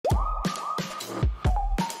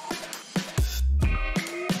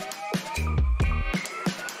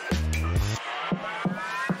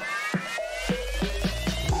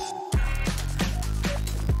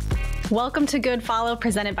Welcome to Good Follow,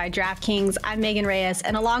 presented by DraftKings. I'm Megan Reyes,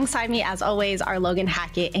 and alongside me, as always, are Logan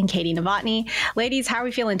Hackett and Katie Novotny. Ladies, how are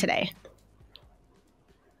we feeling today?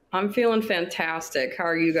 I'm feeling fantastic. How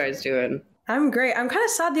are you guys doing? I'm great. I'm kind of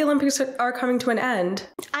sad the Olympics are coming to an end.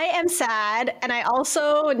 I am sad, and I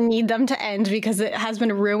also need them to end because it has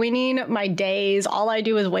been ruining my days. All I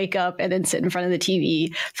do is wake up and then sit in front of the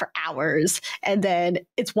TV for hours, and then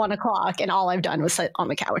it's 1 o'clock, and all I've done was sit on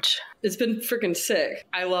the couch. It's been freaking sick.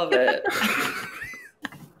 I love it.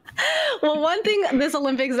 Well, one thing this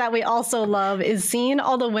Olympics that we also love is seeing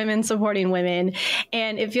all the women supporting women.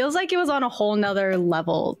 And it feels like it was on a whole nother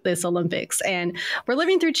level this Olympics. And we're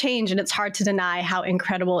living through change, and it's hard to deny how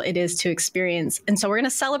incredible it is to experience. And so we're going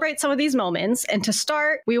to celebrate some of these moments. And to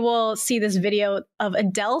start, we will see this video of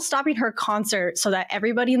Adele stopping her concert so that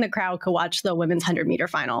everybody in the crowd could watch the women's 100-meter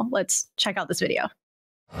final. Let's check out this video.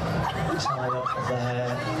 Tie up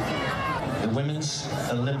there. The women's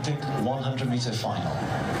Olympic 100-meter final.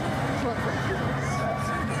 Away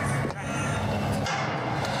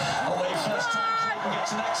first time, Clayton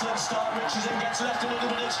gets an excellent start. Richardson gets left a little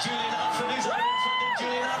bit. It's Julian Alfred who's right in front of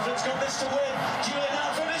Julian Alfred's got this to win. Julian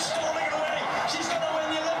Alfred is storming away. She's going to win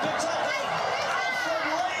the Olympic title. Alfred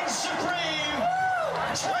reigns supreme.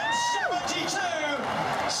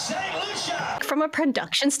 10:72. St. Lucia. From a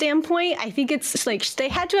production standpoint, I think it's like they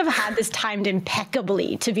had to have had this timed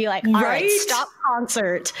impeccably to be like, all right, stop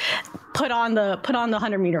concert, put on the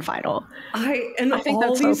 100-meter final. I think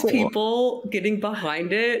all these people getting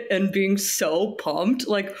behind it and being so pumped.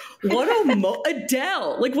 Like, what a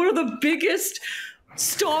Adele, like one of the biggest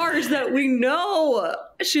stars that we know.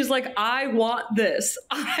 She's like, I want this.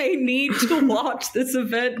 I need to watch this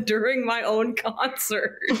event during my own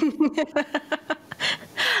concert.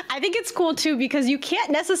 I think it's cool, too, because you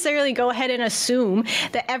can't necessarily go ahead and assume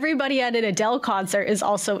that everybody at an Adele concert is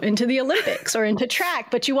also into the Olympics or into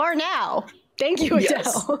track, but you are now. Thank you, Adele.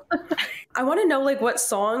 Yes. I want to know, like, what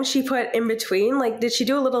song she put in between. Like, did she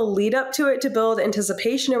do a little lead up to it to build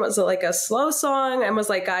anticipation, or was it like a slow song and was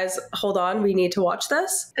like, guys, hold on, we need to watch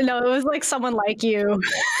this? No, it was like Someone Like You.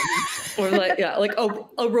 Or like, yeah, like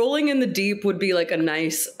a Rolling in the Deep would be like a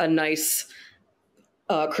nice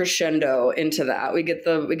crescendo into that. We get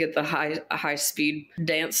the high speed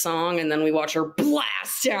dance song, and then we watch her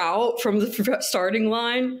blast out from the starting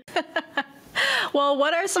line. Well,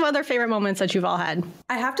 what are some other favorite moments that you've all had?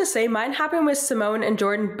 I have to say, mine happened with Simone and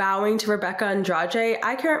Jordan bowing to Rebecca Andrade.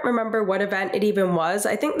 I can't remember what event it even was.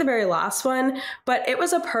 I think the very last one, but it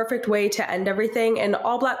was a perfect way to end everything. An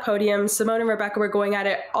all-black podium. Simone and Rebecca were going at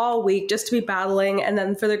it all week just to be battling, and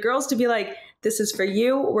then for the girls to be like, this is for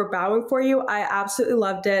you, we're bowing for you. I absolutely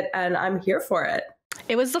loved it, and I'm here for it.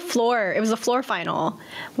 It was the floor. It was the floor final,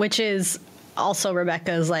 which is also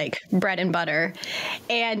Rebecca's like bread and butter.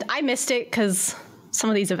 And I missed it because some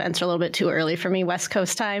of these events are a little bit too early for me, West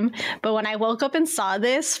Coast time. But when I woke up and saw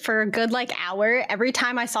this for a good like hour, every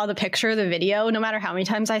time I saw the picture, the video, no matter how many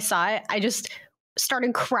times I saw it, I just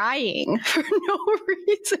started crying for no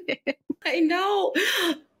reason. I know.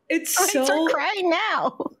 It's I start crying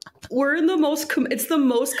now. We're in the it's the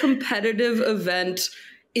most competitive event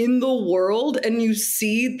in the world, and you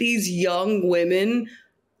see these young women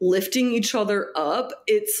lifting each other up.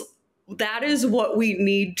 That is what we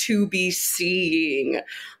need to be seeing.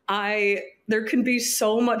 There can be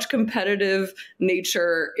so much competitive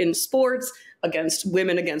nature in sports against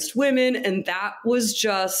women, and that was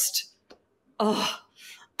just,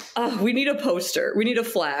 we need a poster, we need a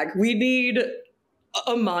flag, we need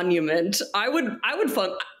a monument. I would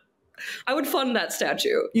fund that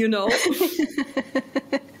statue, you know?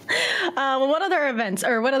 Well, what other events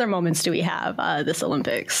or what other moments do we have this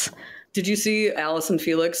Olympics? Did you see Allison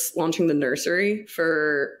Felix launching the nursery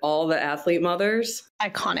for all the athlete mothers?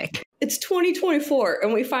 Iconic. It's 2024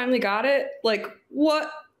 and we finally got it. Like,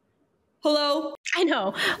 what? Hello? I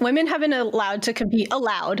know. Women have been allowed to compete,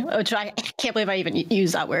 which I can't believe I even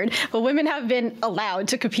used that word, but women have been allowed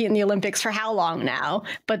to compete in the Olympics for how long now?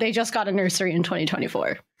 But they just got a nursery in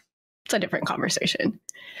 2024. It's a different conversation.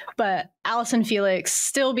 But Allison Felix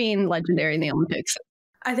still being legendary in the Olympics.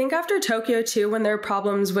 I think after Tokyo too, when there were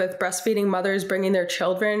problems with breastfeeding mothers bringing their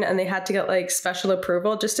children and they had to get like special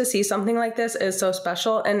approval, just to see something like this is so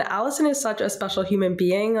special. And Allison is such a special human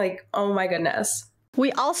being. Like, oh my goodness.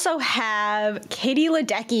 We also have Katie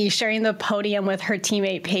Ledecky sharing the podium with her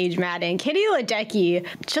teammate Paige Madden. Katie Ledecky,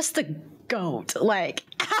 just the GOAT. Like,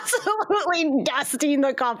 absolutely dusting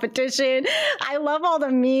the competition. I love all the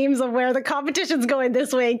memes of where the competition's going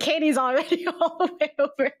this way. Katie's already all the way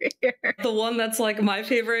over here. The one that's like my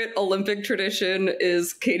favorite Olympic tradition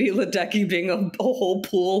is Katie Ledecky being a whole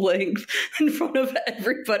pool length in front of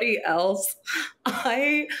everybody else.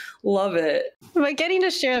 I love it. But getting to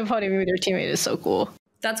share the podium with your teammate is so cool.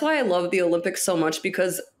 That's why I love the Olympics so much,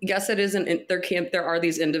 because yes, it isn't, there are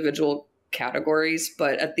these individual categories,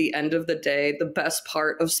 but at the end of the day, the best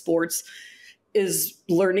part of sports is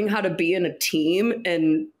learning how to be in a team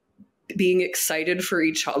and being excited for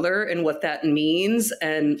each other and what that means,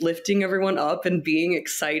 and lifting everyone up and being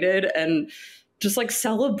excited and just like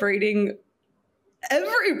celebrating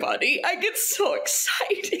everybody. I get so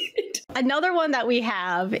excited. Another one that we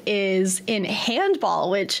have is in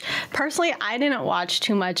handball, which personally I didn't watch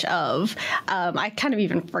too much of. I kind of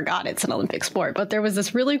even forgot it's an Olympic sport, but there was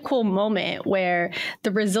this really cool moment where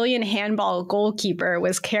the Brazilian handball goalkeeper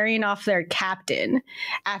was carrying off their captain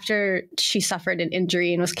after she suffered an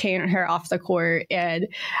injury and was carrying her off the court. And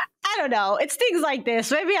I don't know, it's things like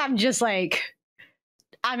this. Maybe I'm just like,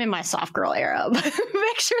 I'm in my soft girl era, but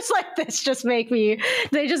pictures like this just make me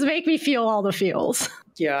feel all the feels.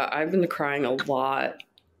 Yeah, I've been crying a lot.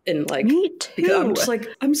 And like, me too. I'm just like,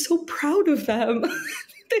 I'm so proud of them.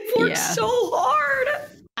 They've worked so hard.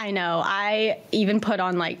 I know. I even put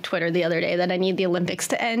on like Twitter the other day that I need the Olympics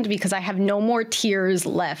to end because I have no more tears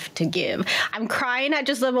left to give. I'm crying at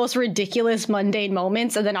just the most ridiculous, mundane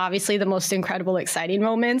moments, and then obviously the most incredible, exciting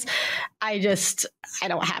moments. I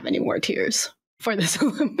don't have any more tears for this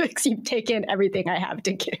Olympics. You've taken everything I have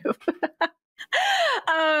to give.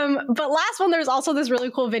 But last one, there's also this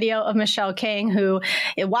really cool video of Michelle King, who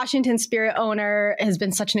a Washington Spirit owner, has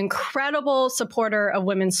been such an incredible supporter of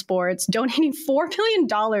women's sports, donating $4 million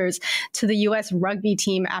to the U.S. rugby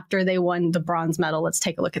team after they won the bronze medal. Let's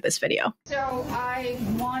take a look at this video. So I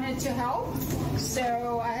wanted to help.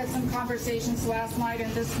 So I had some conversations last night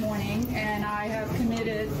and this morning, and I have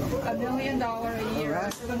committed $1 million a year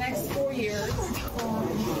for the next 4 years.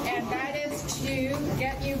 And that is to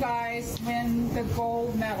get you guys win the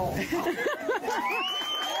gold medal.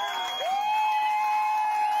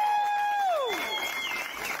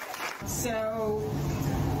 So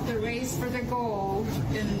the race for the gold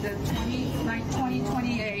in the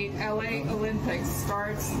 2028 LA Olympics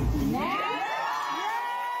starts now.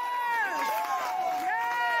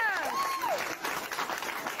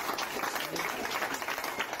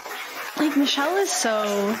 Like, Michelle is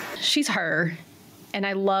she's her. And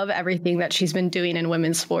I love everything that she's been doing in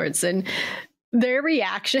women's sports, and their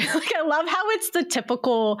reaction. Like, I love how it's the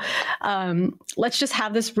typical, let's just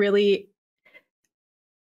have this really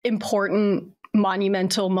important,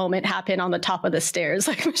 monumental moment happen on the top of the stairs.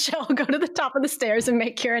 Like, Michelle, go to the top of the stairs and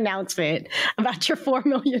make your announcement about your $4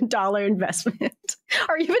 million investment,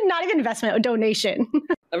 or even not even investment, a donation.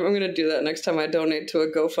 I'm going to do that next time I donate to a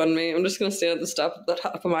GoFundMe. I'm just going to stand at the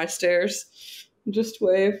top of my stairs and just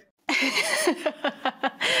wave.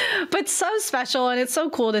 But so special, and it's so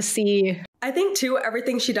cool to see. I think too,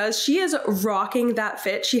 everything she does, she is rocking that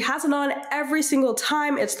fit. She has it on every single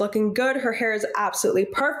time. It's looking good. Her hair is absolutely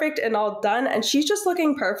perfect and all done. And she's just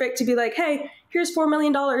looking perfect to be like, hey, here's $4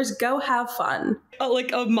 million. Go have fun.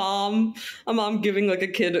 Like a mom giving like a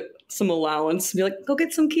kid some allowance. Be like, go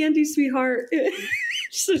get some candy, sweetheart.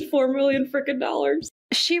 Just $4 million freaking dollars.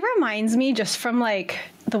 She reminds me, just from like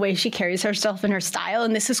the way she carries herself and her style,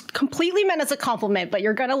 and this is completely meant as a compliment, but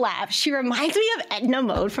you're gonna laugh. She reminds me of Edna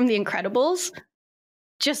Mode from The Incredibles,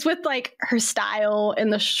 just with like her style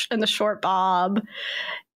and the short bob,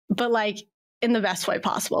 but like in the best way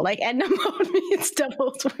possible. Like, Edna Mode means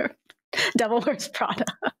Devil Wears Prada.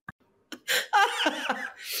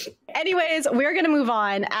 Anyways, we're going to move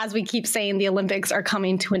on. As we keep saying, the Olympics are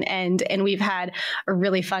coming to an end, and we've had a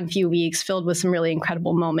really fun few weeks filled with some really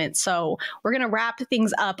incredible moments. So we're going to wrap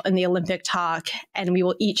things up in the Olympic talk, and we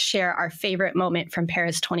will each share our favorite moment from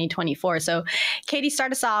Paris 2024. So Katie,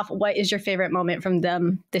 start us off. What is your favorite moment from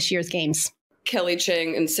this year's games? Kelly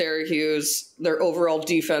Chang and Sarah Hughes, their overall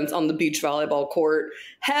defense on the beach volleyball court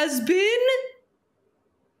has been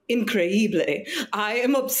incredible. I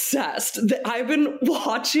am obsessed. I've been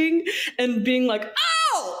watching and being like,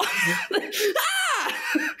 ow! Ah!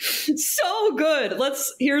 So good.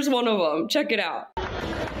 Here's one of them. Check it out.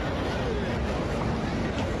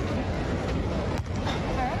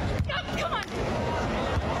 Come on.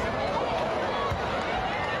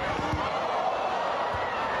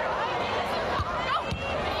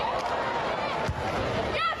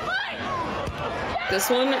 This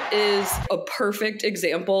one is a perfect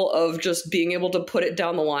example of just being able to put it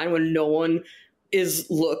down the line when no one is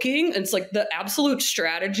looking. And it's like the absolute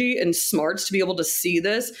strategy and smarts to be able to see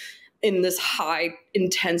this in this high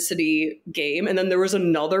intensity game. And then there was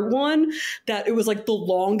another one that it was like the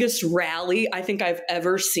longest rally I think I've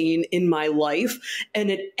ever seen in my life. And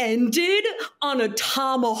it ended on a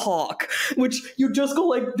tomahawk, which you just go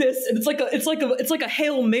like this. And it's like a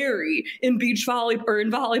Hail Mary in beach volley or in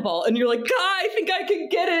volleyball. And you're like, God, I think I can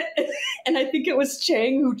get it. And I think it was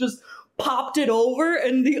Chang who just popped it over,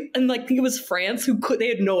 and like it was France they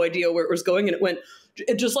had no idea where it was going, and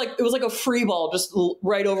it was like a free ball just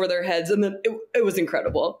right over their heads, and then it was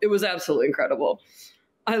incredible. It was absolutely incredible.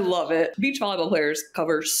 I love it. Beach volleyball players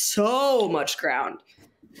cover so much ground,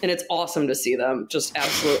 and it's awesome to see them just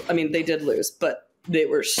absolute. I mean, they did lose, but they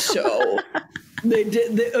were so.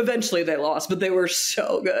 Eventually they lost, but they were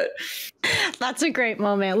so good. That's a great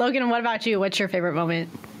moment. Logan, what about you? What's your favorite moment?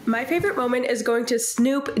 My favorite moment is going to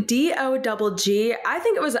Snoop D-O-G-G. I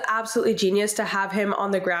think it was absolutely genius to have him on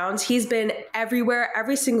the grounds. He's been everywhere,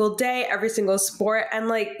 every single day, every single sport, and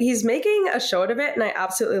like he's making a show out of it, and I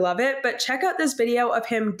absolutely love it. But check out this video of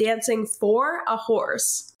him dancing for a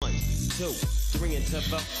horse. 1, 2, 3 into the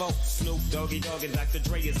 4. Snoop Doggy Dogg and Dr.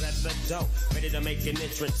 Dre is at the door, ready to make an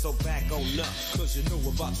entrance, so back on up, cause you know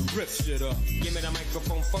we're about to rip shit up. Give me the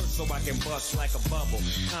microphone first so I can bust like a bubble.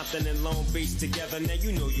 Compton and Long Beach together, now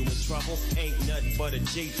you know you in trouble. Ain't nothing but a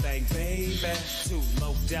G thing, baby. Too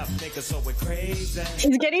low death niggas, so we're crazy.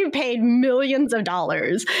 He's getting paid millions of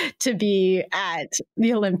dollars to be at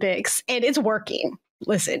the Olympics, and it's working.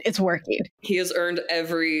 Listen, it's working. He has earned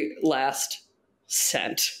every last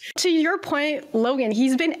cent. To your point, Logan,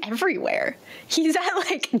 he's been everywhere. He's at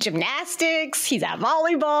like gymnastics, he's at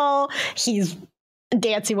volleyball, he's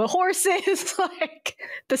dancing with horses. Like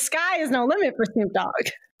the sky is no limit for Snoop Dogg.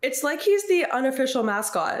 It's like he's the unofficial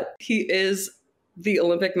mascot. He is the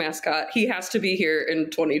Olympic mascot. He has to be here in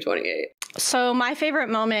 2028. So my favorite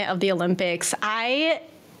moment of the Olympics, I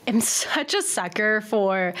am such a sucker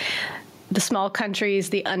for the small countries,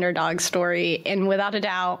 the underdog story. And without a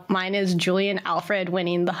doubt, mine is Julian Alfred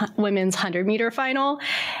winning the women's 100-meter final.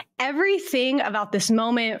 Everything about this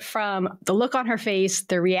moment, from the look on her face,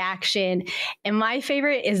 the reaction. And my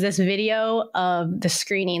favorite is this video of the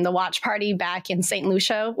screening, the watch party back in St.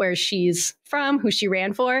 Lucia, where she's from, who she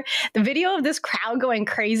ran for. The video of this crowd going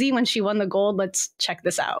crazy when she won the gold. Let's check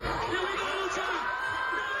this out.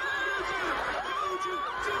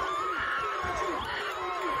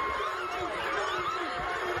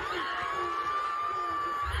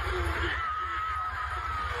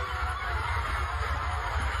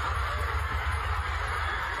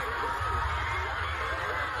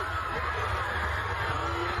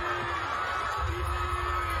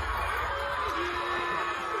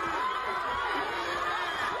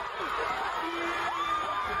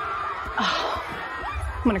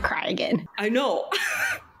 I'm gonna cry again. I know.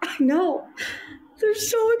 I know. They're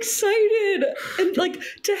so excited. And like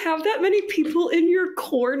to have that many people in your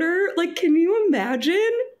corner, like, can you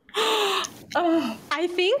imagine? I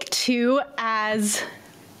think too, as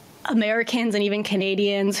Americans and even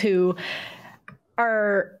Canadians who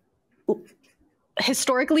are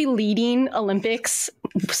historically leading Olympics,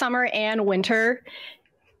 summer and winter,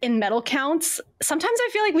 in medal counts, sometimes I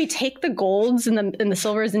feel like we take the golds and the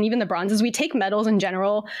silvers and even the bronzes, we take medals in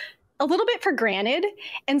general a little bit for granted.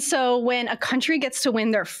 And so when a country gets to win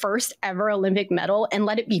their first ever Olympic medal and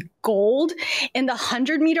let it be gold in the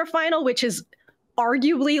 100-meter final, which is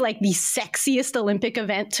arguably like the sexiest Olympic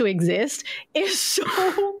event to exist, is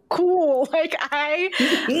so cool. Like I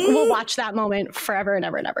will watch that moment forever and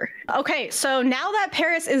ever and ever. Okay, so now that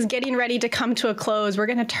Paris is getting ready to come to a close, we're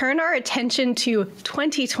going to turn our attention to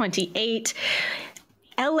 2028.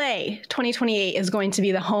 LA 2028 is going to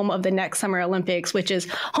be the home of the next Summer Olympics, which is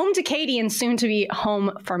home to Katie and soon to be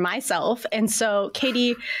home for myself. And so,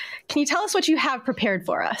 Katie, can you tell us what you have prepared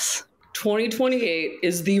for us? 2028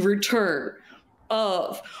 is the return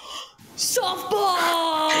of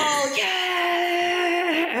softball.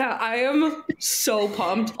 Yeah! I am so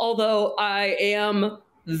pumped, although I am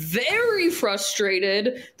very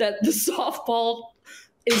frustrated that the softball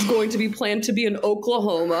is going to be planned to be in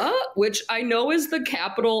Oklahoma, which I know is the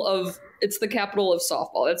capital of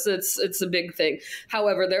softball. It's a big thing.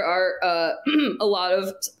 However, there are a lot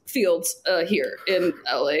of fields here in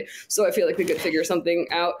LA, so I feel like we could figure something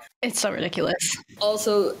out. It's so ridiculous.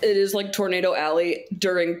 Also, it is like Tornado Alley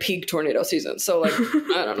during peak tornado season, so like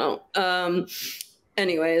I don't know.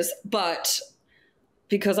 Anyways, but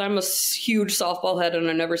because I'm a huge softball head and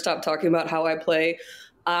I never stop talking about how I play,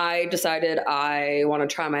 I decided I want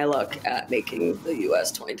to try my luck at making the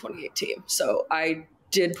US 2028 team. So I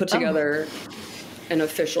did put together an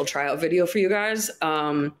official tryout video for you guys.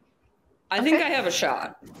 I think I have a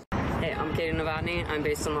shot. Hey, I'm Katie Novotny. I'm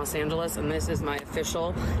based in Los Angeles, and this is my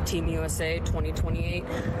official Team USA 2028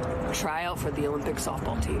 tryout for the Olympic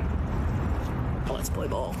softball team. Let's play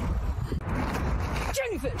ball.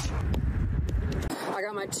 Jellyfish! I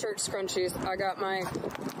got my church scrunchies. I got my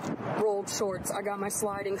rolled shorts. I got my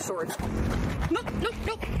sliding shorts. Nope.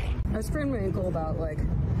 I sprained my ankle about like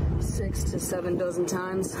 6 to 7 dozen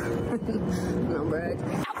times. No brag.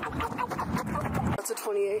 That's a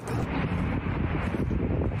 28.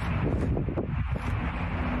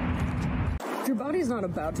 If your body's not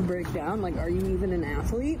about to break down, like, are you even an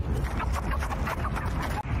athlete?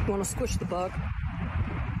 You want to squish the bug?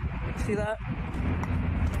 See that?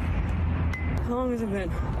 How long has it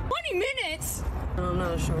been? 20 minutes! No, I'm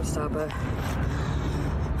not a shortstop, but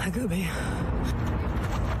I could be.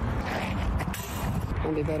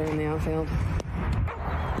 I'll be better in the outfield.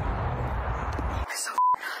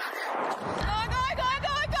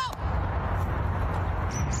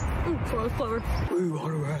 Clover. We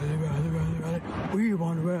want to rally. We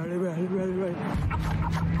want to rally.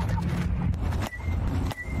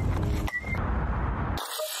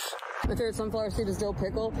 My favorite sunflower seed is dill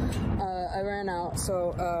pickle. I ran out,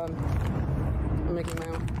 so I'm making my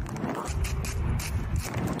own.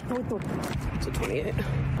 It's a 28.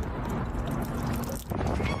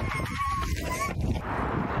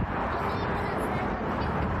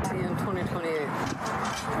 TM 2028.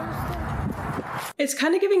 It's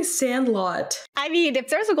kind of giving Sandlot. I mean, if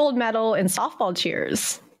there's a gold medal in softball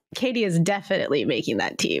cheers, Katie is definitely making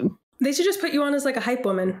that team. They should just put you on as like a hype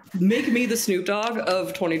woman. Make me the Snoop Dogg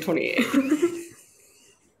of 2028.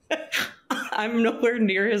 I'm nowhere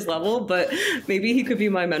near his level, but maybe he could be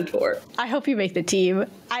my mentor. I hope you make the team.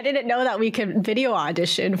 I didn't know that we could video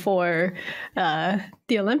audition for the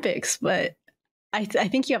Olympics, but I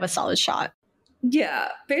think you have a solid shot. Yeah,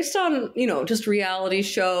 based on, just reality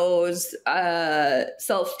shows,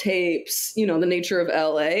 self-tapes, the nature of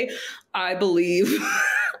LA, I believe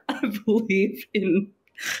in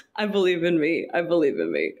me. I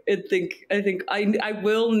think I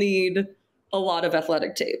will need a lot of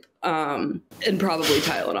athletic tape, and probably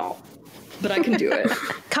Tylenol, but I can do it.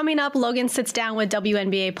 Coming up, Logan sits down with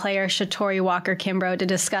WNBA player Shatori Walker-Kimbrough to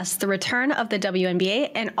discuss the return of the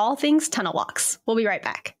WNBA and all things tunnel walks. We'll be right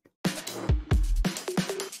back.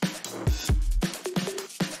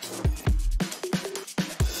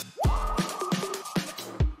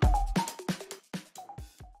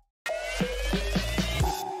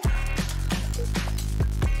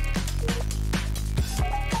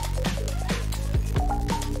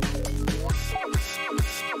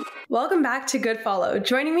 Welcome back to Good Follow.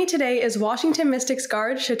 Joining me today is Washington Mystics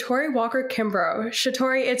guard Shatori Walker-Kimbrough.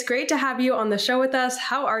 Shatori, it's great to have you on the show with us.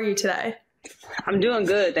 How are you today? I'm doing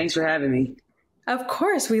good. Thanks for having me. Of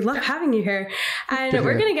course, we love having you here. And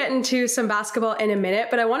we're going to get into some basketball in a minute,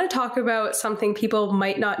 but I want to talk about something people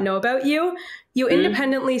might not know about you. You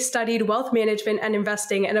independently studied wealth management and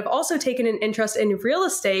investing and have also taken an interest in real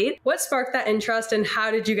estate. What sparked that interest and how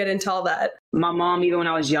did you get into all that? My mom, even when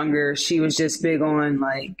I was younger, she was just big on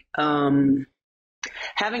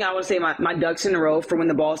having, I would say, my ducks in a row for when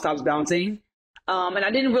the ball stops bouncing. And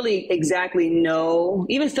I didn't really exactly know,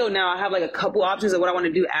 even still now, I have like a couple options of what I want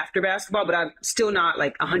to do after basketball, but I'm still not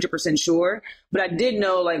like 100% sure. But I did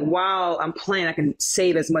know, like, while I'm playing, I can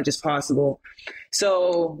save as much as possible.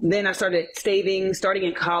 So then I started saving, starting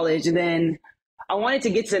in college. And then I wanted to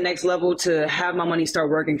get to the next level to have my money start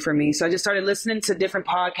working for me. So I just started listening to different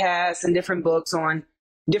podcasts and different books on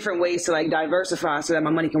different ways to like diversify so that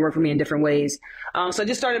my money can work for me in different ways. So I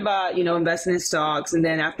just started by, investing in stocks. And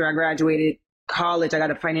then after I graduated college, I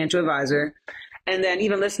got a financial advisor. And then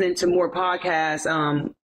even listening to more podcasts,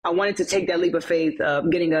 I wanted to take that leap of faith of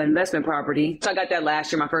getting an investment property. So I got that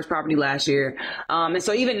last year, my first property last year. And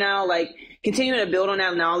so even now, like continuing to build on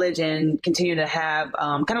that knowledge and continue to have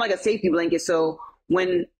kind of like a safety blanket. So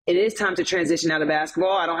when it is time to transition out of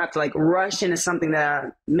basketball, I don't have to like rush into something that I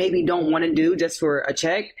maybe don't want to do just for a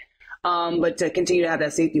check. But to continue to have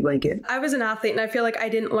that safety blanket. I was an athlete and I feel like I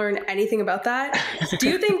didn't learn anything about that. Do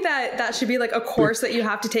you think that that should be like a course that you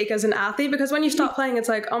have to take as an athlete? Because when you stop playing, it's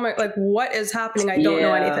like, oh my, like what is happening? I don't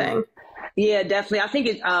know anything. Yeah,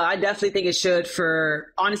 definitely. I definitely think it should for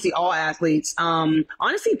honestly all athletes.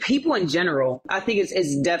 Honestly, people in general. I think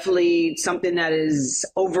it's definitely something that is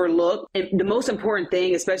overlooked. And the most important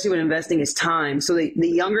thing, especially when investing, is time. So the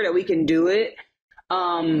younger that we can do it,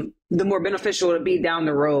 the more beneficial it'll be down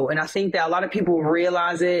the road. And I think that a lot of people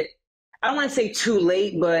realize it. I don't want to say too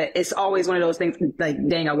late, but it's always one of those things like,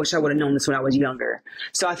 dang, I wish I would have known this when I was younger.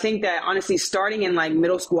 So I think that honestly, starting in like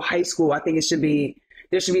middle school, high school, I think it should be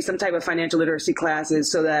there should be some type of financial literacy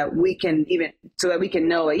classes so that we can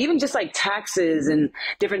know, like, even just like taxes and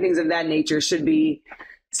different things of that nature should be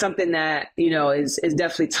something that, is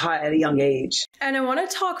definitely taught at a young age. And I want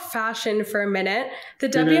to talk fashion for a minute. The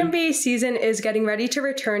WNBA season is getting ready to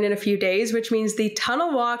return in a few days, which means the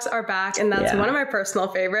tunnel walks are back, and that's one of my personal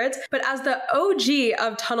favorites. But as the OG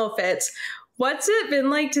of tunnel fits, what's it been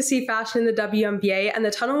like to see fashion in the WNBA and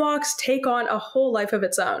the tunnel walks take on a whole life of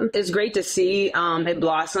its own? It's great to see it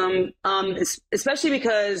blossom, especially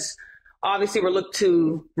because obviously we're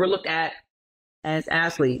looked at as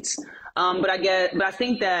athletes. But I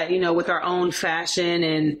think that, with our own fashion,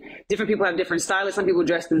 and different people have different stylists. Some people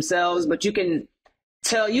dress themselves, but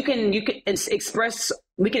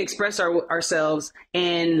we can express ourselves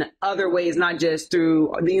in other ways, not just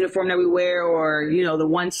through the uniform that we wear or, the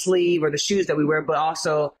one sleeve or the shoes that we wear, but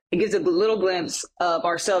also it gives a little glimpse of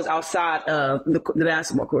ourselves outside of the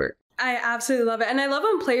basketball court. I absolutely love it. And I love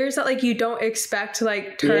when players that like you don't expect to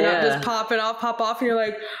like turn up, just pop off, and you're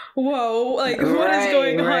like, whoa, like what is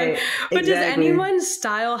going on? But does anyone's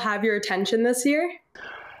style have your attention this year?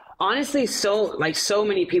 Honestly, so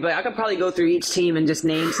many people. I could probably go through each team and just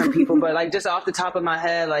name some people, but like just off the top of my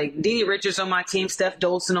head, like Dee Richards on my team, Steph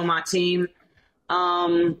Dolson on my team.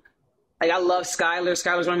 I love Skylar.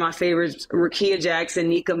 Skylar's one of my favorites. Rakia Jackson,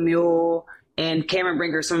 Nika Mule, and Cameron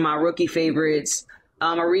Brinker, some of my rookie favorites.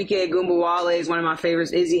 Arike Gumbawale is one of my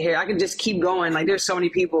favorites. Izzy Hare. I could just keep going. Like, there's so many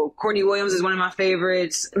people. Courtney Williams is one of my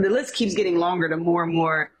favorites. The list keeps getting longer the more and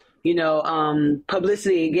more,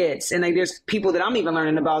 publicity it gets. And like, there's people that I'm even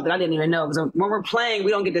learning about that I didn't even know. Because when we're playing, we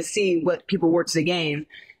don't get to see what people wore to the game.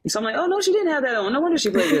 And so I'm like, oh no, she didn't have that on. No wonder she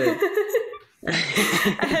played good.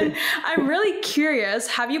 And I'm really curious,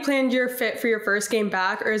 have you planned your fit for your first game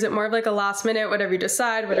back, or is it more of like a last minute, whatever you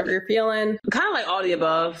decide, whatever you're feeling? Kind of like all the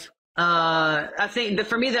above. I think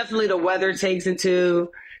for me, definitely the weather takes into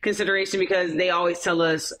consideration, because they always tell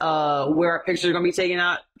us where our pictures are going to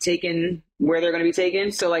be taken, where they're going to be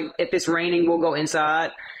taken. So like if it's raining, we'll go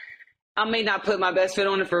inside. I may not put my best fit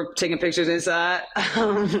on it for taking pictures inside.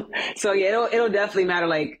 So yeah, it'll definitely matter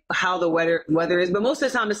like how the weather is. But most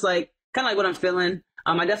of the time it's like kind of like what I'm feeling.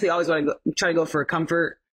 I definitely always want to try to go for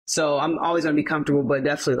comfort. So I'm always going to be comfortable, but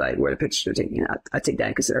definitely like where the pictures are taken, I take that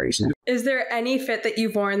in consideration. Is there any fit that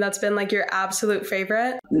you've worn that's been like your absolute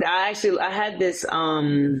favorite? I had this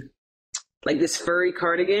like this furry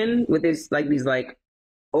cardigan with these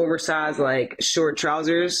oversized like short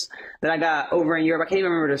trousers that I got over in Europe. I can't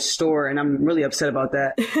even remember the store, and I'm really upset about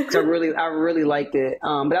that because I really liked it.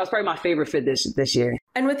 But that was probably my favorite fit this year.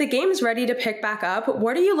 And with the games ready to pick back up,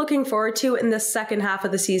 what are you looking forward to in the second half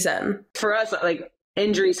of the season? For us, like,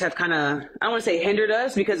 injuries have kind of, I don't want to say hindered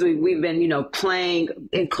us, because we've been, playing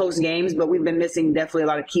in close games, but we've been missing definitely a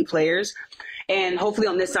lot of key players. And hopefully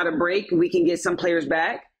on this side of break, we can get some players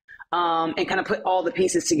back and kind of put all the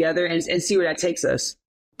pieces together and see where that takes us.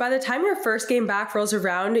 By the time your first game back rolls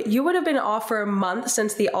around, you would have been off for a month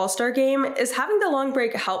since the All-Star game. Is having the long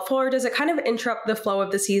break helpful, or does it kind of interrupt the flow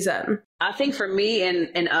of the season? I think for me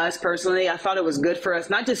and us personally, I thought it was good for us,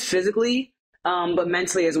 not just physically, but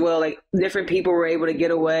mentally as well. Like, different people were able to get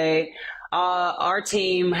away. Our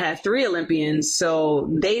team had 3 Olympians, so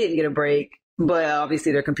they didn't get a break, but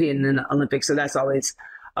obviously they're competing in the Olympics, so that's always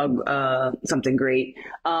something great.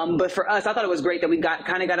 But for us, I thought it was great that we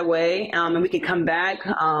got away, and we could come back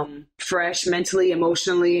fresh mentally,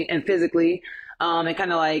 emotionally, and physically, and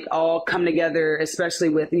kind of like all come together, especially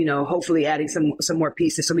with, hopefully adding some more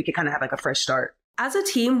pieces so we could kind of have like a fresh start. As a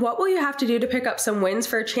team, what will you have to do to pick up some wins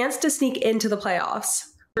for a chance to sneak into the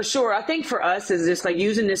playoffs? For sure. I think for us is just like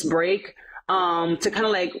using this break to kind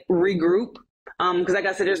of like regroup. Because like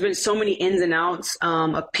I said, there's been so many ins and outs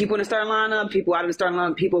of people in the starting lineup, people out of the starting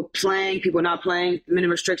lineup, people playing, people not playing,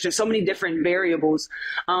 minimum restrictions, so many different variables.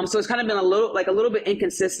 So it's kind of been a little bit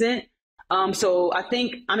inconsistent. So I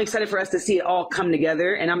think I'm excited for us to see it all come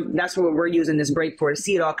together. And that's what we're using this break for, to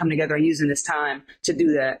see it all come together and using this time to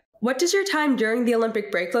do that. What does your time during the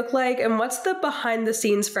Olympic break look like? And what's the behind the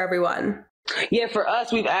scenes for everyone? Yeah, for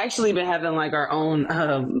us, we've actually been having like our own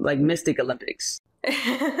like Mystic Olympics.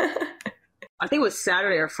 I think it was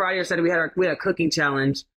Saturday or Friday or Saturday, we had a cooking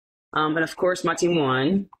challenge. And of course my team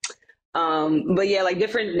won. But yeah, like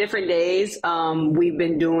different days, we've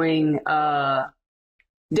been doing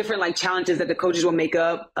different like challenges that the coaches will make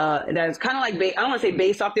up. That's kind of like, I don't want to say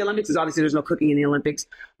based off the Olympics, because obviously there's no cooking in the Olympics,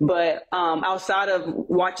 but outside of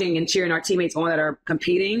watching and cheering our teammates on that are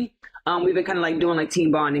competing, we've been kind of like doing like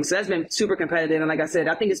team bonding. So that's been super competitive. And like I said,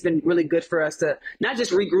 I think it's been really good for us to not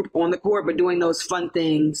just regroup on the court, but doing those fun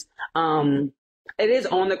things. It is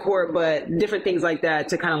on the court, but different things like that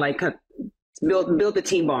to kind of like build the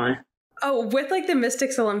team bond. Oh, with like the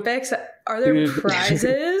Mystics Olympics, are there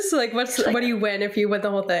prizes? Like what do you win if you win the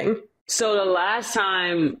whole thing? So the last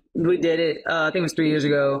time we did it, I think it was 3 years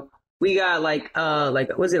ago, we got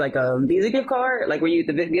was it like a Visa gift card? Like where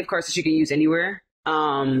the gift cards that you can use anywhere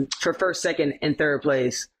for first, second, and third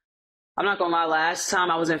place. I'm not gonna lie, last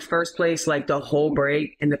time I was in first place like the whole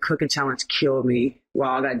break, and the cooking challenge killed me.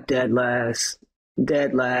 Wow, I got dead last,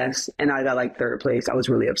 and I got like third place. I was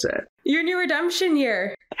really upset. Your new redemption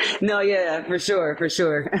year. No, yeah, for sure.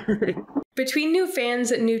 Between new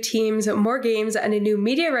fans, new teams, more games, and a new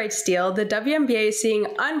media rights deal, the WNBA is seeing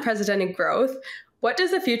unprecedented growth. What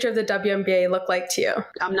does the future of the WNBA look like to you?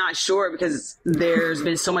 I'm not sure because there's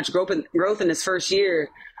been so much growth in this first year,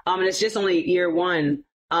 and it's just only year one.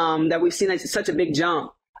 That we've seen such a big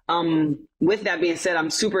jump. With that being said, I'm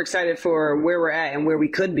super excited for where we're at and where we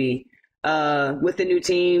could be with the new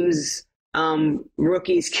teams,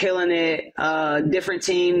 rookies killing it, different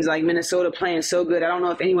teams like Minnesota playing so good. I don't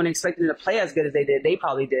know if anyone expected them to play as good as they did. They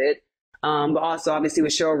probably did. But also, obviously,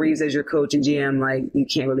 with Cheryl Reeves as your coach and GM, like you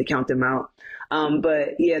can't really count them out.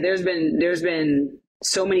 But yeah, there's been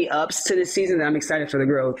so many ups to this season that I'm excited for the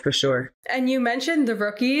growth for sure. And you mentioned the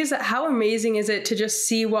rookies. How amazing is it to just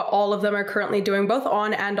see what all of them are currently doing, both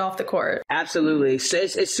on and off the court? Absolutely. So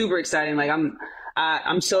it's super exciting. Like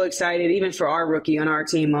I'm so excited, even for our rookie on our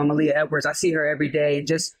team, Aaliyah Edwards. I see her every day,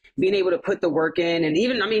 just being able to put the work in, and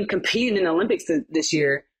even, competing in the Olympics this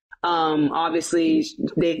year. Obviously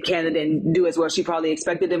Canada didn't do as well she probably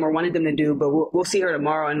expected them or wanted them to do, but we'll see her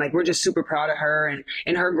tomorrow. And like, we're just super proud of her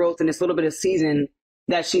and her growth in this little bit of season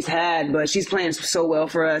that she's had, but she's playing so well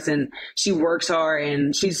for us, and she works hard,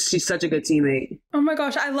 and she's such a good teammate. Oh my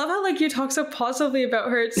gosh, I love how like you talk so positively about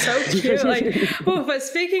her. It's so cute. But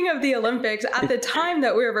speaking of the Olympics, at the time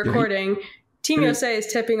that we were recording, Team USA is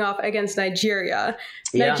tipping off against Nigeria.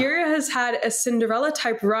 Yeah. Nigeria has had a Cinderella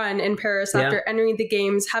type run in Paris after entering the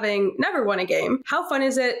games having never won a game. How fun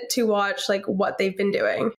is it to watch like what they've been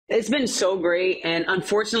doing? It's been so great, and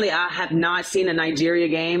unfortunately I have not seen a Nigeria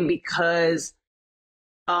game because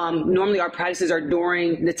normally our practices are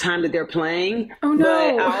during the time that they're playing. Oh no!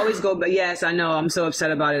 But I always go. But yes, I know. I'm so upset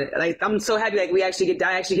about it. Like, I'm so happy like I actually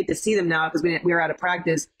get to see them now because we were out of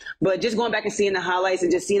practice. But just going back and seeing the highlights and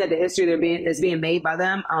just seeing that the history that's being made by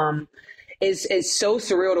them is so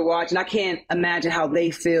surreal to watch, and I can't imagine how they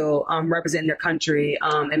feel representing their country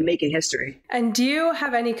and making history. And do you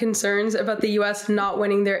have any concerns about the U.S. not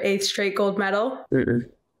winning their 8th straight gold medal?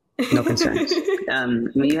 No concerns.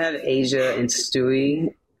 When you have Asia and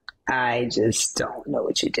Stewie, I just don't know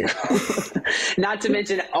what you do. Not to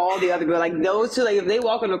mention all the other girls. Like those two, like if they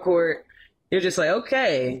walk on the court, you're just like,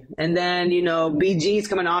 okay. And then, BG's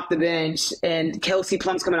coming off the bench and Kelsey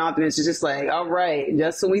Plum's coming off the bench. It's just like, all right,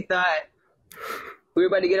 just when we thought we were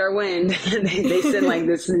about to get our win, they send like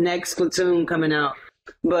this next platoon coming out.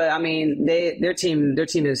 But their team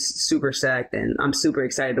is super stacked, and I'm super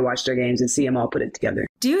excited to watch their games and see them all put it together.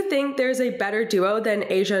 Do you think there's a better duo than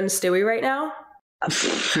Asia and Stewie right now?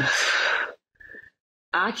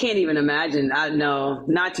 I can't even imagine. I know,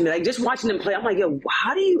 not to me. Like just watching them play, I'm like, yo,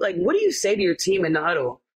 what do you say to your team in the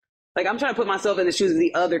huddle? Like I'm trying to put myself in the shoes of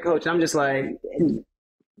the other coach, and I'm just like,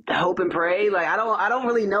 hope and pray. Like I don't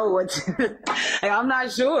really know what. Like I'm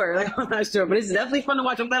not sure. But it's definitely fun to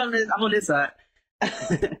watch. I'm glad I'm on this side.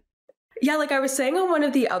 Yeah, like I was saying on one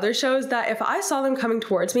of the other shows that if I saw them coming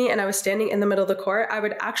towards me and I was standing in the middle of the court, I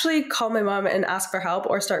would actually call my mom and ask for help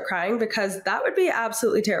or start crying because that would be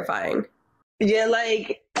absolutely terrifying. Yeah,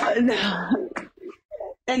 like, and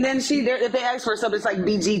then if they ask for something, it's like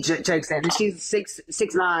BG checks in, and she's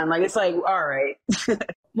 6'9". Like it's like, all right.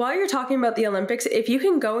 While you're talking about the Olympics, if you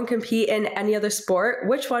can go and compete in any other sport,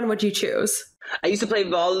 which one would you choose? I used to play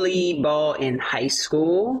volleyball in high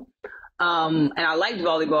school. And I liked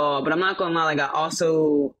volleyball, but I'm not gonna lie, like I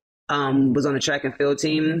also was on the track and field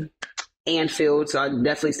team and field, so I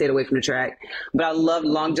definitely stayed away from the track. But I loved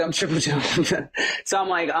long jump, triple jump. So I'm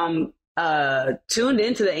like tuned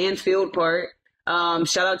into the and field part.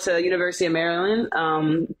 Shout out to University of Maryland.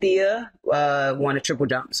 Thea won a triple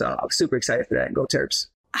jump, so I was super excited for that. Go Terps.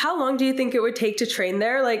 How long do you think it would take to train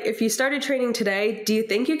there? Like if you started training today, do you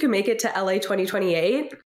think you can make it to LA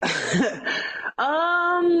 2028?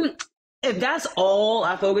 If that's all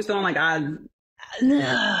I focused on, like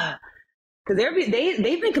because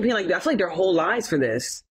they've been competing like that. I feel like their whole lives for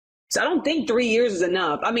this. So I don't think 3 years is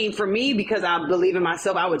enough. For me, because I believe in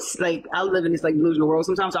myself, I live in this like delusional world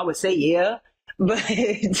sometimes. So I would say yeah, but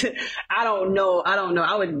I don't know.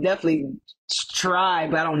 I would definitely try,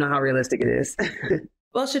 but I don't know how realistic it is.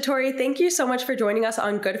 Well, Shatori, thank you so much for joining us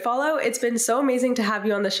on Goodfollow. It's been so amazing to have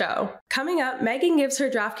you on the show. Coming up, Megan gives her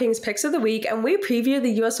DraftKings picks of the week, and we preview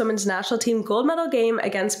the U.S. women's national team gold medal game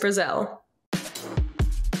against Brazil.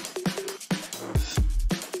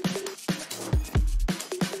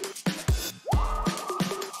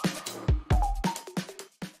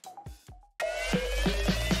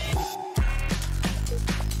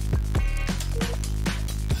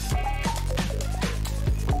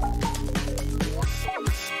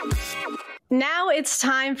 Now it's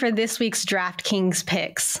time for this week's DraftKings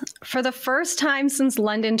picks. For the first time since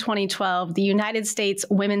London 2012, the United States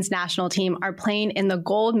women's national team are playing in the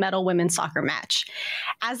gold medal women's soccer match.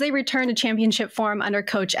 As they return to championship form under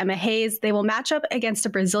coach Emma Hayes, they will match up against a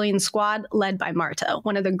Brazilian squad led by Marta,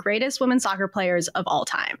 one of the greatest women's soccer players of all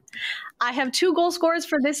time. I have 2 goal scorers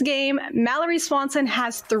for this game. Mallory Swanson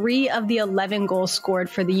has 3 of the 11 goals scored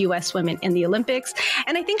for the U.S. women in the Olympics,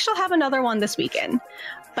 and I think she'll have another one this weekend.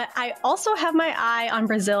 But I also have my eye on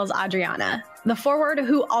Brazil's Adriana. The forward,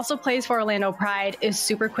 who also plays for Orlando Pride, is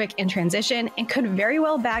super quick in transition and could very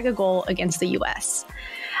well bag a goal against the U.S.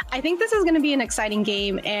 I think this is going to be an exciting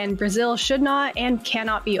game, and Brazil should not and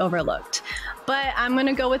cannot be overlooked. But I'm going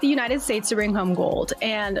to go with the United States to bring home gold.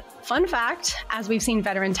 And fun fact, as we've seen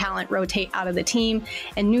veteran talent rotate out of the team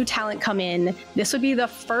and new talent come in, this would be the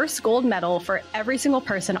first gold medal for every single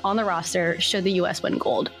person on the roster should the U.S. win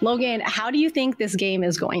gold. Logan, how do you think this game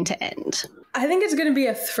is going to end? I think it's going to be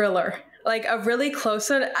a thriller. Like a really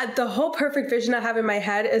close one. The whole perfect vision I have in my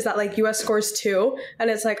head is that like US scores 2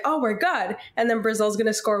 and it's like, oh, we're good. And then Brazil's going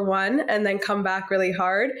to score 1 and then come back really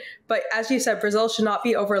hard. But as you said, Brazil should not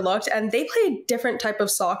be overlooked. And they play a different type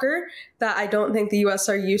of soccer that I don't think the US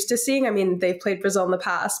are used to seeing. I mean, they've played Brazil in the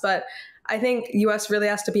past, but I think US really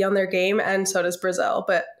has to be on their game, and so does Brazil.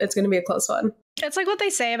 But it's going to be a close one. It's like what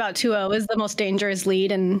they say about 2-0 is the most dangerous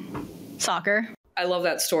lead in soccer. I love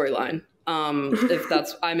that storyline. If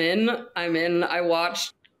that's, I'm in. I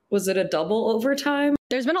watched, was it a double overtime?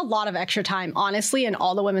 There's been a lot of extra time, honestly, in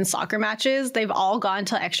all the women's soccer matches. They've all gone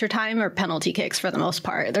to extra time or penalty kicks for the most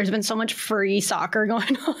part. There's been so much free soccer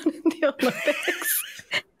going on in the Olympics.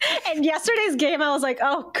 And yesterday's game, I was like,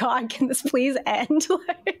 oh God, can this please end?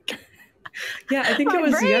 Yeah, I think it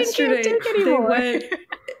was yesterday. They went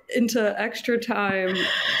into extra time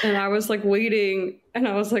and I was like waiting and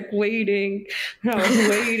I was like waiting and I was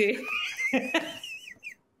waiting.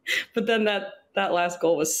 But then that last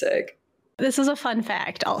goal was sick. This is a fun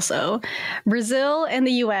fact also. Brazil and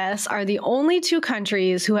the US are the only 2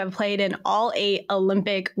 countries who have played in all 8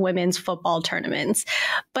 Olympic women's football tournaments.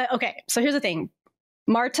 But okay, so here's the thing.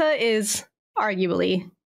 Marta is arguably,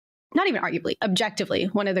 not even arguably, objectively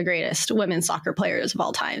one of the greatest women's soccer players of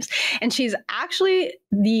all times. And she's actually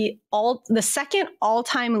the second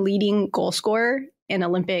all-time leading goal scorer in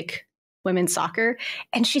Olympic women's soccer,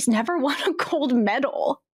 and she's never won a gold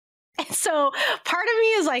medal. And so part of me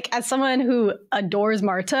is like, as someone who adores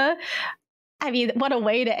Marta, I mean, what a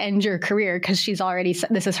way to end your career, because she's already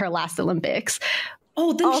said this is her last Olympics.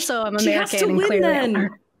 Oh, then also, I'm she American has to and win clearly then.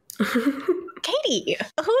 Katie,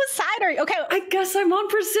 whose side are you? Okay, I guess I'm on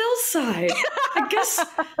Brazil's side. I guess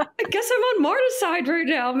I'm on Marta's side right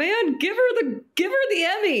now, man. Give her the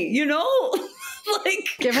Emmy, you know? Like,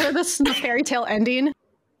 give her the fairy tale ending.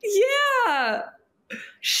 Yeah.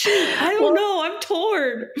 Shoot, I don't know. I'm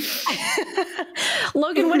torn.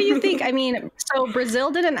 Logan, what do you think? I mean, so Brazil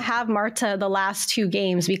didn't have Marta the last 2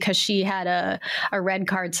 games because she had a red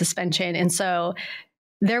card suspension. And so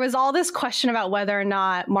there was all this question about whether or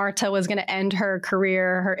not Marta was going to end her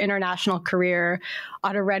career, her international career,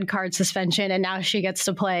 on a red card suspension. And now she gets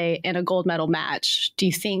to play in a gold medal match. Do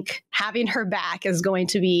you think having her back is going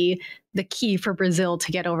to be the key for Brazil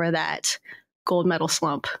to get over that gold medal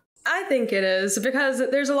slump? I think it is, because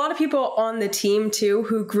there's a lot of people on the team too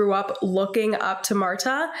who grew up looking up to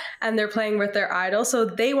Marta and they're playing with their idol. So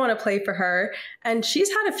they want to play for her. And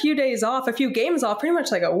she's had a few days off, a few games off, pretty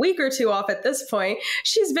much like a week or 2 off at this point.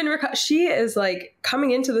 She's been, she is like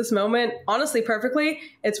coming into this moment, honestly, perfectly.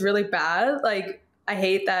 It's really bad. Like, I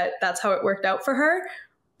hate that that's how it worked out for her.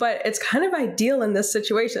 But it's kind of ideal in this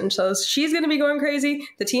situation. So she's going to be going crazy.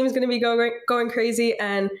 The team's going to be going crazy.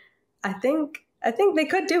 And I think they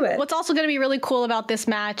could do it. What's also going to be really cool about this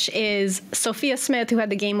match is Sophia Smith, who had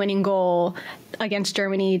the game-winning goal against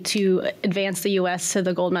Germany to advance the U.S. to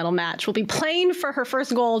the gold medal match, will be playing for her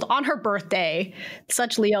first gold on her birthday.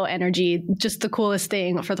 Such Leo energy, just the coolest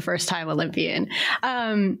thing for the first-time Olympian.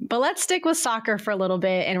 But let's stick with soccer for a little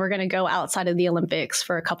bit, and we're going to go outside of the Olympics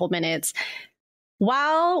for a couple minutes.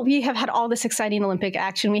 While we have had all this exciting Olympic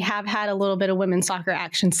action, we have had a little bit of women's soccer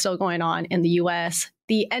action still going on in the U.S.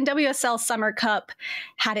 The NWSL Summer Cup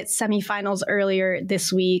had its semifinals earlier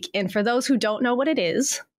this week. And for those who don't know what it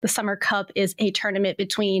is, the Summer Cup is a tournament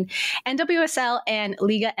between NWSL and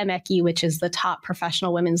Liga MX, which is the top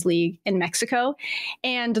professional women's league in Mexico.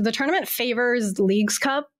 And the tournament favors Leagues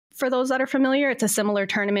Cup. For those that are familiar, it's a similar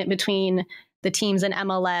tournament between the teams in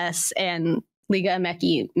MLS and Liga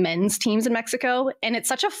MX men's teams in Mexico. And it's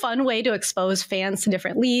such a fun way to expose fans to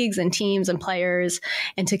different leagues and teams and players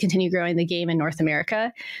and to continue growing the game in North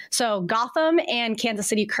America. So Gotham and Kansas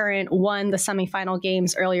City Current won the semifinal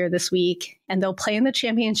games earlier this week, and they'll play in the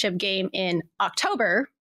championship game in October,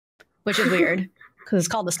 which is weird because it's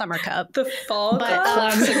called the Summer Cup. The Fall Cup?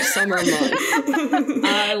 Classic summer month.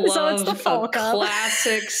 I love So it's the Fall Cup.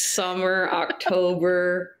 Classic summer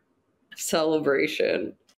October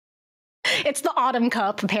celebration. It's the Autumn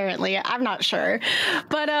Cup, apparently. I'm not sure.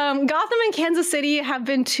 But Gotham and Kansas City have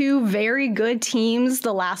been two very good teams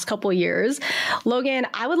the last couple years. Logan,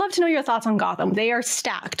 I would love to know your thoughts on Gotham. They are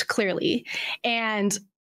stacked, clearly. And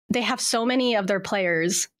they have so many of their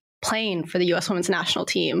players playing for the U.S. women's national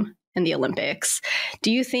team in the Olympics.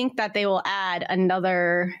 Do you think that they will add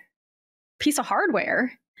another piece of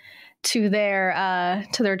hardware to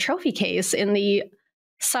their trophy case in the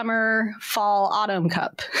Summer, Fall, Autumn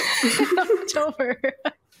Cup in October?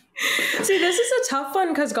 See, this is a tough one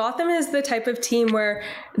because Gotham is the type of team where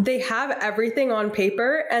they have everything on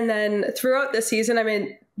paper. And then throughout the season, I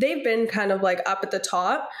mean, they've been kind of like up at the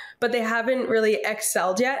top, but they haven't really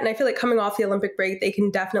excelled yet. And I feel like coming off the Olympic break, they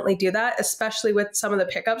can definitely do that, especially with some of the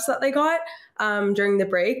pickups that they got during the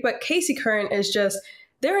break. But KC Current is just,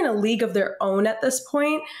 they're in a league of their own at this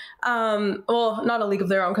point. Well, not a league of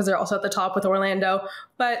their own because they're also at the top with Orlando.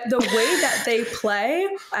 But the way that they play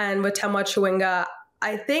and with Temwa Chewinga,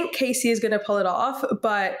 I think KC is going to pull it off.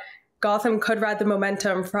 But Gotham could ride the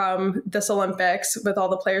momentum from this Olympics with all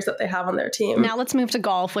the players that they have on their team. Now let's move to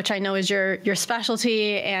golf, which I know is your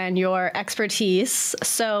specialty and your expertise.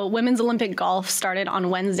 So women's Olympic golf started on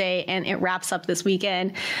Wednesday and it wraps up this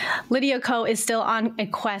weekend. Lydia Ko is still on a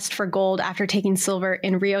quest for gold after taking silver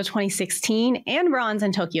in Rio 2016 and bronze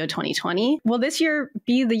in Tokyo 2020. Will this year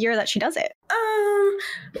be the year that she does it?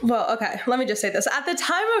 Well, okay, let me just say this. At the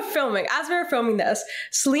time of filming, as we were filming this,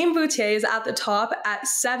 Celine Boutier is at the top at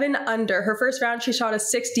 7 under. Her first round, she shot a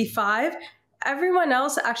 65. Everyone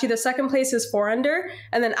else, actually, the second place is 4 under.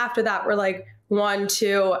 And then after that, we're like 1,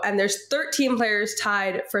 2, and there's 13 players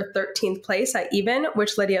tied for 13th place at even,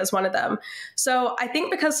 which Lydia is one of them. So I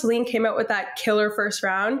think because Celine came out with that killer first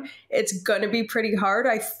round, it's going to be pretty hard.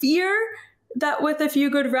 I fear that with a few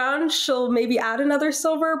good rounds, she'll maybe add another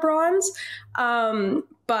silver or bronze.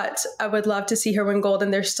 But I would love to see her win gold.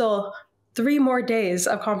 And there's still 3 more days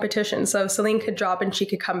of competition. So Celine could drop and she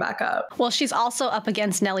could come back up. Well, she's also up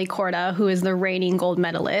against Nelly Korda, who is the reigning gold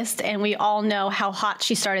medalist. And we all know how hot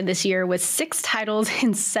she started this year with 6 titles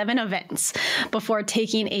in 7 events before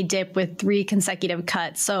taking a dip with 3 consecutive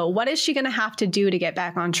cuts. So what is she going to have to do to get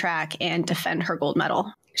back on track and defend her gold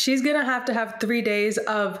medal? She's going to have 3 days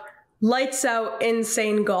of lights out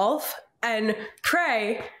insane golf and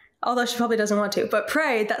pray, although she probably doesn't want to, but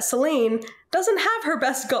pray that Celine doesn't have her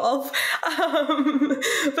best golf.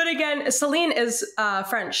 But again, Celine is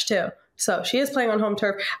French too. So she is playing on home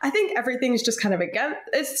turf. I think everything's just kind of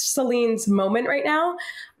it's Celine's moment right now.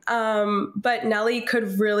 But Nelly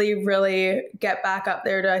could really, really get back up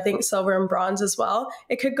there to, I think, silver and bronze as well.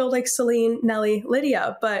 It could go like Celine, Nelly,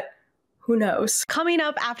 Lydia, but who knows? Coming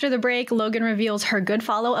up after the break, Logan reveals her good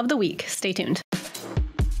follow of the week. Stay tuned.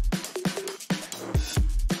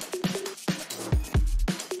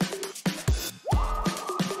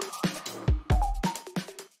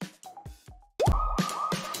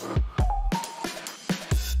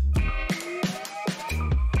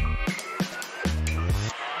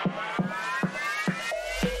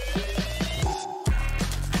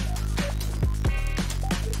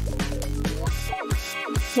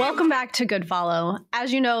 Welcome back to Good Follow.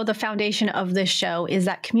 As you know, the foundation of this show is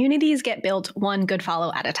that communities get built one good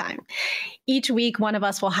follow at a time. Each week, one of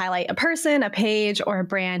us will highlight a person, a page, or a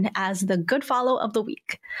brand as the good follow of the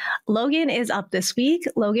week. Logan is up this week.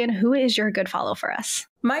 Logan, who is your good follow for us?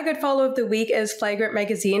 My good follow of the week is Flagrant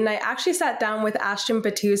Magazine. I actually sat down with Ashton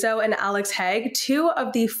Battuso and Alex Haig, 2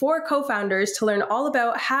 of the 4 co-founders, to learn all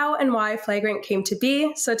about how and why Flagrant came to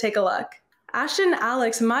be, so take a look. Ashton,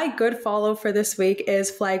 Alex, my good follow for this week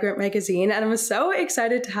is Flagrant Magazine, and I'm so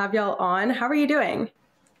excited to have y'all on. How are you doing?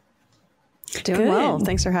 Doing well.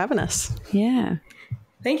 Thanks for having us. Yeah.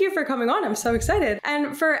 Thank you for coming on. I'm so excited.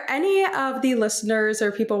 And for any of the listeners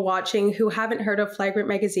or people watching who haven't heard of Flagrant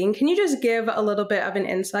Magazine, can you just give a little bit of an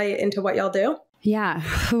insight into what y'all do? Yeah.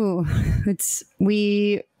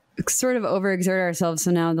 We sort of overexert ourselves.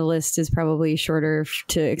 So now the list is probably shorter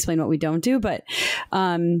to explain what we don't do. But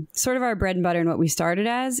sort of our bread and butter and what we started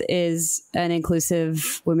as is an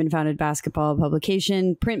inclusive women-founded basketball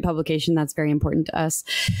publication, print publication. That's very important to us.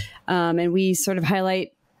 And we sort of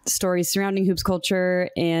highlight stories surrounding hoops culture,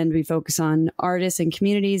 and we focus on artists and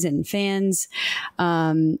communities and fans.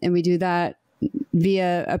 And we do that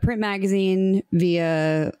via a print magazine,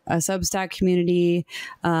 via a Substack community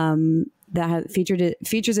that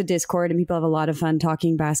features a Discord, and people have a lot of fun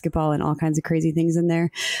talking basketball and all kinds of crazy things in there.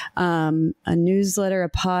 A newsletter, a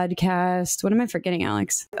podcast. What am I forgetting,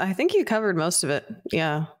 Alex? I think you covered most of it.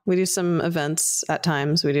 Yeah. We do some events at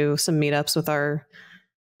times. We do some meetups with our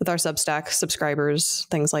Substack subscribers,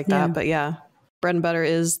 things like that. But yeah, bread and butter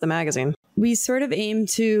is the magazine. We sort of aim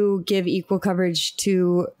to give equal coverage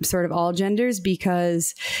to sort of all genders,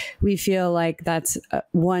 because we feel like that's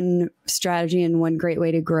one strategy and one great way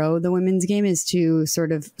to grow the women's game is to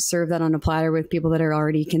sort of serve that on a platter with people that are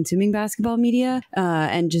already consuming basketball media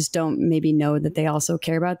and just don't maybe know that they also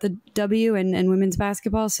care about the W and women's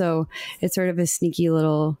basketball. So it's sort of a sneaky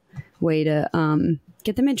little way to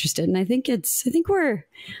get them interested. And I'd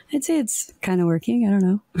say it's kind of working. I don't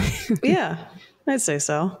know. Yeah, I'd say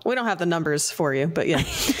so. We don't have the numbers for you, but yeah.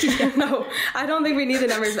 No, I don't think we need the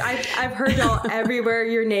numbers. I've heard y'all everywhere.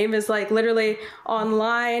 Your name is like literally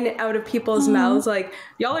online, out of people's mouths. Like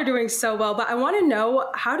y'all are doing so well, but I want to know,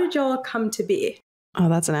 how did y'all come to be? Oh,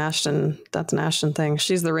 that's an Ashton thing.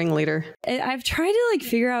 She's the ringleader. I've tried to like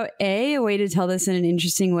figure out a way to tell this in an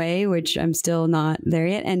interesting way, which I'm still not there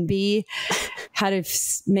yet, and B, how to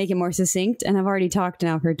make it more succinct. And I've already talked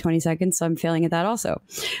now for 20 seconds, so I'm failing at that also.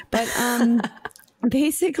 But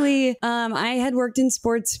basically, I had worked in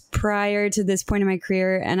sports prior to this point in my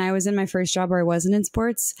career, and I was in my first job where I wasn't in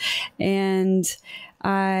sports, and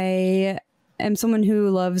I am someone who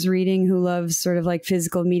loves reading, who loves sort of like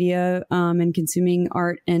physical media and consuming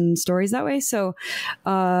art and stories that way. So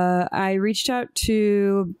I reached out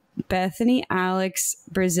to Bethany Alex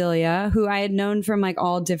Brasilia, who I had known from like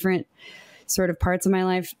all different sort of parts of my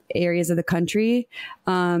life, areas of the country.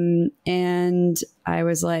 And I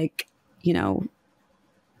was like, you know,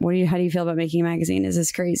 how do you feel about making a magazine? Is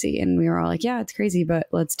this crazy? And we were all like, yeah, it's crazy, but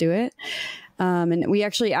let's do it. And we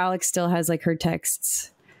actually, Alex still has like her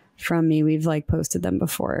texts from me. We've like posted them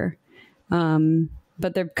before,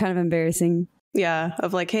 but they're kind of embarrassing. Yeah,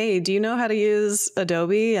 of like, hey, do you know how to use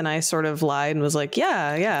Adobe? And I sort of lied and was like,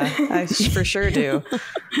 yeah, I for sure do.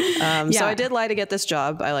 So I did lie to get this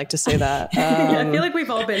job. I like to say that. I feel like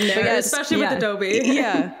we've all been there, especially with Adobe.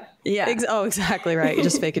 Yeah. Exactly right. You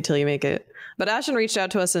just fake it till you make it. But Ashton reached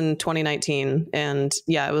out to us in 2019, and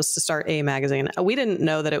it was to start a magazine. We didn't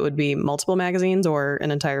know that it would be multiple magazines or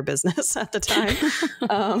an entire business at the time.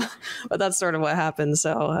 But that's sort of what happened.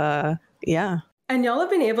 So yeah. And y'all have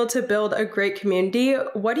been able to build a great community.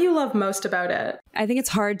 What do you love most about it? I think it's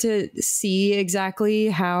hard to see exactly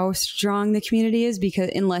how strong the community is, because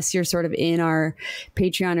unless you're sort of in our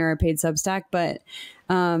Patreon or our paid Substack. But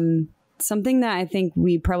something that I think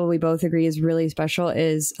we probably both agree is really special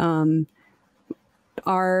is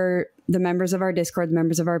the members of our Discord, the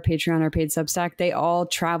members of our Patreon, our paid Substack, they all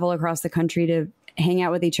travel across the country to hang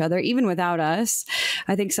out with each other, even without us.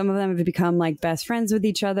 I think some of them have become like best friends with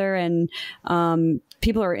each other, and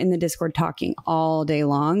people are in the Discord talking all day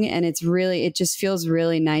long. And it just feels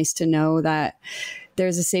really nice to know that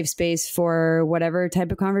there's a safe space for whatever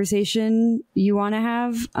type of conversation you want to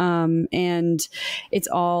have. And it's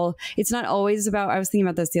not always about, I was thinking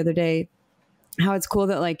about this the other day, how it's cool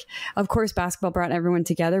that like, of course, basketball brought everyone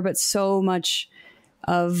together, but so much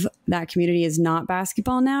of that community is not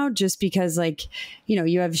basketball now, just because like, you know,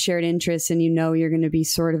 you have shared interests and you know you're going to be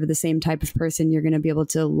sort of the same type of person. You're going to be able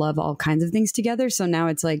to love all kinds of things together. So now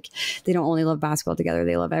it's like they don't only love basketball together,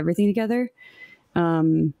 they love everything together,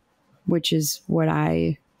 which is what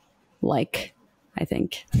I like, I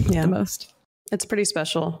think, the most. It's pretty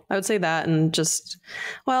special. I would say that, and just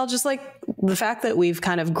like the fact that we've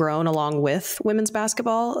kind of grown along with women's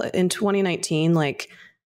basketball in 2019, like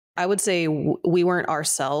I would say we weren't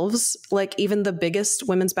ourselves like even the biggest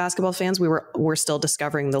women's basketball fans. We're still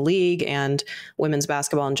discovering the league and women's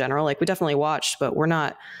basketball in general. Like we definitely watched, but we're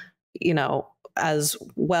not, you know, as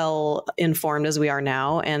well informed as we are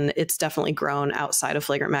now. And it's definitely grown outside of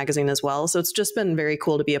Flagrant Magazine as well. So it's just been very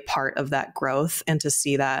cool to be a part of that growth and to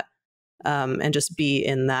see that and just be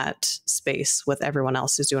in that space with everyone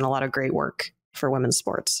else who's doing a lot of great work for women's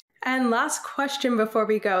sports. And last question before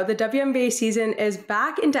we go. The WNBA season is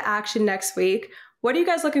back into action next week. What are you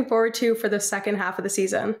guys looking forward to for the second half of the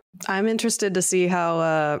season? I'm interested to see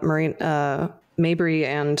how Mabry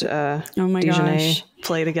and oh my gosh,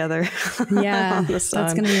 play together. Yeah, that's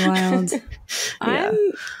gonna be wild. Yeah.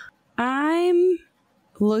 I'm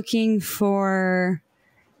looking for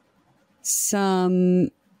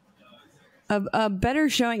a better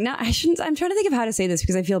showing. No, I shouldn't. I'm trying to think of how to say this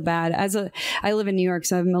because I feel bad. I live in New York,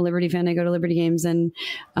 so I'm a Liberty fan. I go to Liberty games, and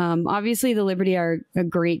obviously the Liberty are a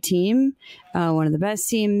great team, one of the best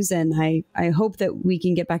teams, and I hope that we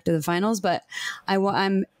can get back to the finals. But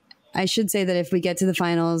I should say that if we get to the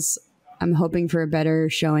finals, I'm hoping for a better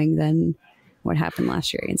showing than what happened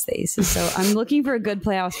last year against the Aces. So I'm looking for a good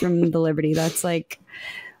playoffs from the Liberty. That's like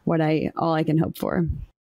all I can hope for.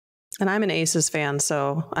 And I'm an Aces fan,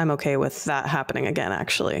 so I'm okay with that happening again,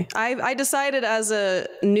 actually. I decided as a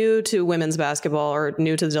new to women's basketball or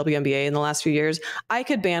new to the WNBA in the last few years, I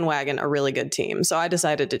could bandwagon a really good team. So I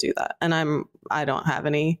decided to do that. And I don't have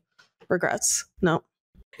any regrets. No.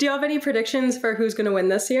 Do you have any predictions for who's going to win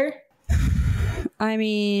this year? I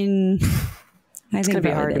mean, it's going to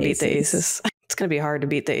be hard to beat the Aces. It's going to be hard to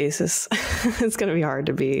beat the Aces. It's going to be hard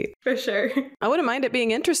to beat. For sure. I wouldn't mind it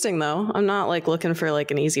being interesting, though. I'm not like looking for like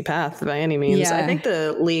an easy path by any means. Yeah. I think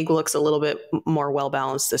the league looks a little bit more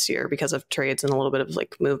well-balanced this year because of trades and a little bit of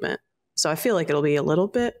like movement. So I feel like it'll be a little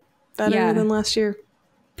bit better than last year.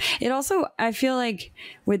 It also, I feel like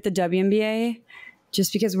with the WNBA,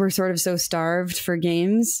 just because we're sort of so starved for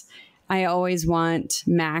games, I always want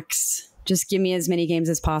max. Just give me as many games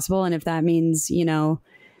as possible. And if that means, you know,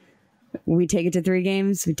 we take it to 3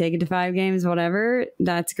 games, we take it to 5 games, whatever,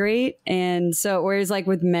 that's great. And so, whereas like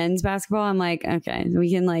with men's basketball, I'm like, okay,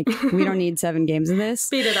 we don't need 7 games of this.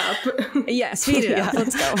 Speed it up. Yeah, speed it up.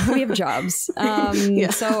 Let's go. We have jobs.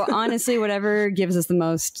 So honestly, whatever gives us the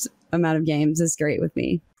most amount of games is great with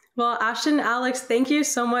me. Well, Ashton, Alex, thank you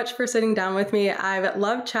so much for sitting down with me. I've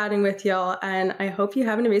loved chatting with y'all, and I hope you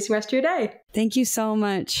have an amazing rest of your day. Thank you so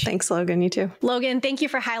much. Thanks, Logan. You too. Logan, thank you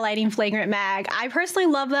for highlighting Flagrant Mag. I personally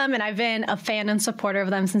love them, and I've been a fan and supporter of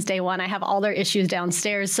them since day one. I have all their issues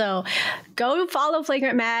downstairs. So go follow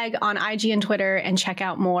Flagrant Mag on IG and Twitter and check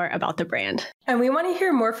out more about the brand. And we want to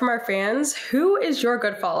hear more from our fans. Who is your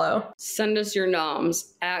good follow? Send us your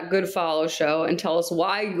noms at Good Follow Show and tell us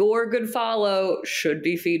why your good follow should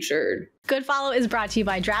be featured. Good Follow is brought to you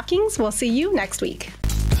by DraftKings. We'll see you next week.